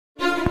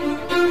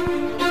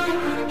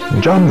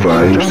Jam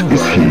Vibes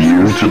is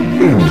here to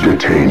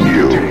entertain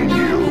you.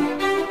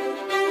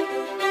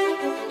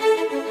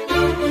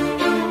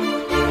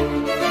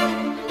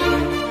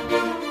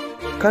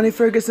 Connie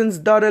Ferguson's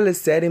daughter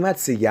Lesedi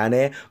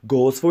Matsiyane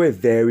goes for a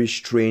very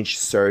strange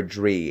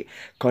surgery.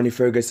 Connie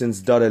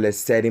Ferguson's daughter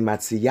Lesedi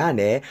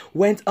Matsiyane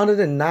went under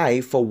the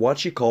knife for what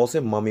she calls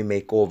a mommy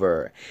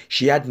makeover.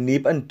 She had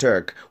nip and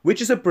tuck,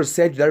 which is a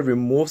procedure that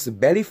removes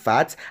belly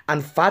fat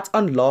and fat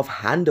on love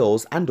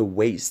handles and the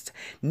waist.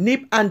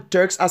 Nip and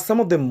tucks are some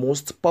of the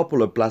most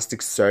popular plastic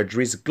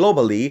surgeries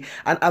globally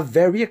and are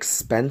very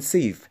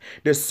expensive.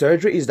 The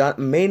surgery is done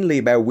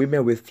mainly by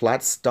women with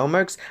flat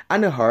stomachs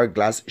and a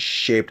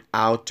hourglass-shaped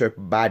outer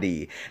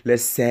body.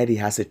 Lesedi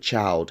has a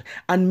child,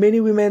 and many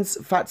women's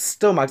fat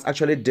stomachs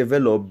actually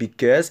develop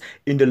because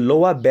in the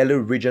lower belly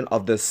region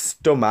of the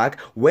stomach,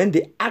 when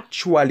they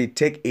actually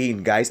take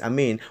in, guys,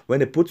 when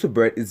they put to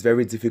birth, it's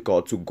very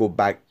difficult to go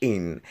back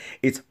in.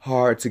 It's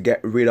hard to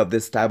get rid of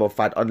this type of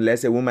fat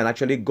unless a woman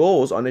actually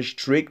goes on a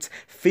strict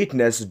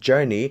fitness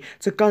journey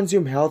to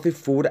consume healthy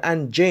food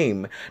and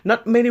gym.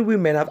 Not many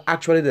women have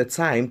actually the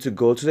time to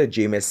go to the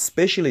gym,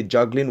 especially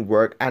juggling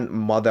work and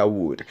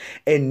motherhood.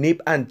 A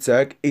nip and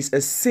tuck is a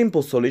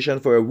simple solution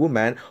for a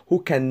woman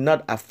who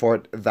cannot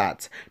afford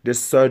that. The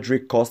surgery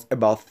costs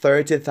about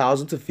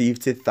 30,000 to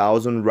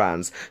 50,000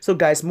 rands. So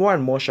guys, more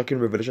and more shocking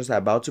revelations are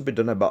about to be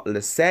done about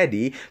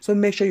Lesedi, so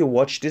make sure you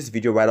watch this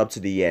video right up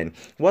to the end.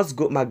 What's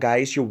good, my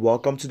guys? You're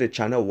welcome to the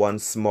channel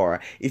once more.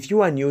 If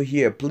you are new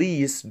here,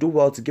 please do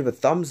well to give a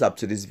thumbs up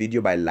to this video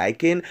by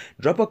liking,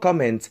 drop a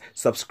comment,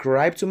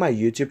 subscribe to my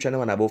YouTube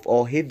channel, and above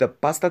all, hit the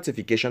post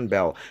notification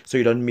bell so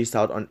you don't miss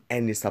out on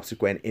any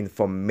subsequent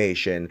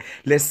information.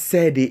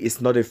 Lesedi is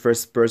not the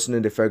first person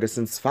in the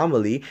Ferguson's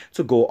family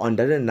to go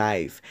under the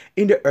knife.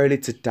 In the early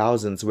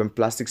 2000s, when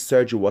plastic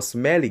surgery was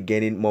merely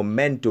gaining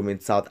momentum in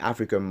South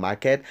African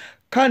market,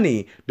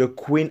 Connie, the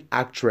Queen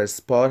actress,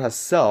 spoiled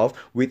herself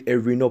with a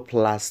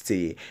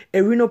rhinoplasty. A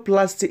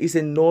rhinoplasty is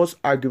a nose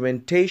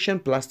augmentation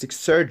plastic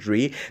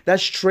surgery that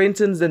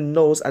strengthens the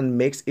nose and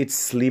makes it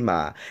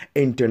slimmer.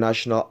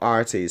 International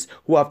artists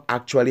who have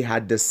actually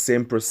had the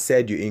same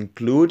procedure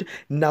include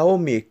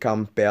Naomi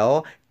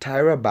Campbell,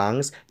 Tyra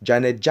Banks,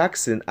 Janet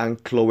Jackson,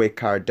 and Khloe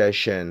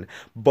Kardashian.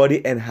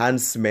 Body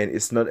enhancement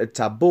is not a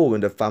taboo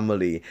in the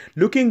family.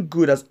 Looking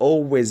good has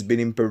always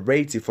been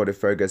imperative for the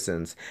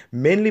Fergusons,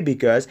 mainly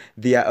because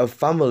they are a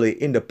family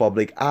in the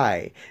public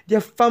eye.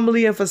 Their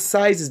family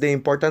emphasizes the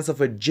importance of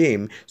a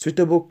gym,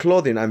 suitable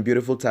clothing, and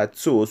beautiful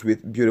tattoos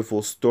with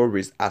beautiful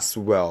stories as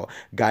well.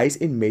 Guys,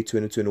 in May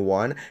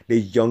 2021,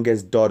 the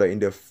youngest daughter in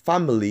the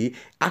family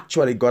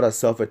actually got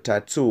herself a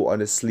tattoo on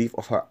the sleeve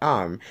of her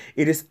arm.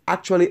 It is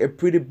actually a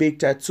pretty big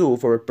tattoo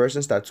for a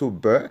person's tattoo,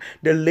 but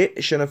the late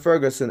Shana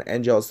Ferguson,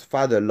 Angel's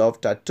father,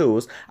 loved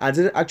tattoos and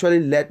didn't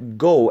actually let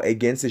go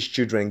against his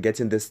children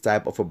getting this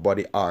type of a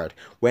body art.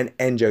 When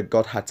Angel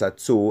got her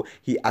tattoo,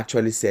 he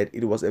actually said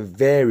it was a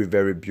very,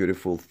 very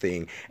beautiful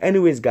thing.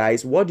 Anyways,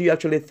 guys, what do you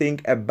actually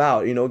think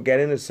about,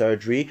 getting a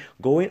surgery,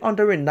 going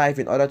under a knife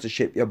in order to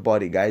shape your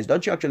body, guys?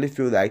 Don't you actually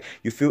feel like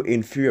you feel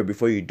inferior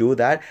before you do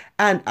that?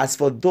 And as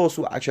for those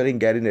who are actually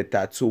getting a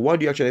tattoo, what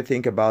do you actually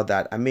think about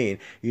that?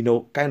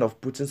 Kind of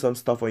putting some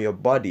stuff on your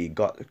body,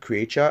 God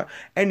creature.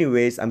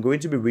 Anyways, I'm going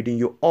to be reading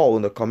you all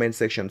in the comment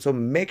section, so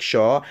make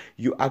sure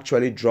you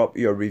actually drop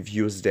your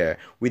reviews there.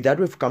 With that,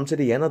 we've come to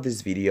the end of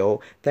this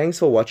video. Thanks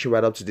for watching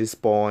right up to this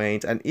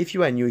point, and if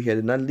you are new here,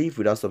 do not leave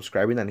without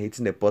subscribing and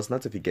hitting the post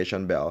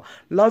notification bell.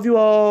 Love you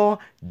all.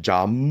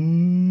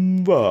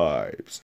 Jam Vibes.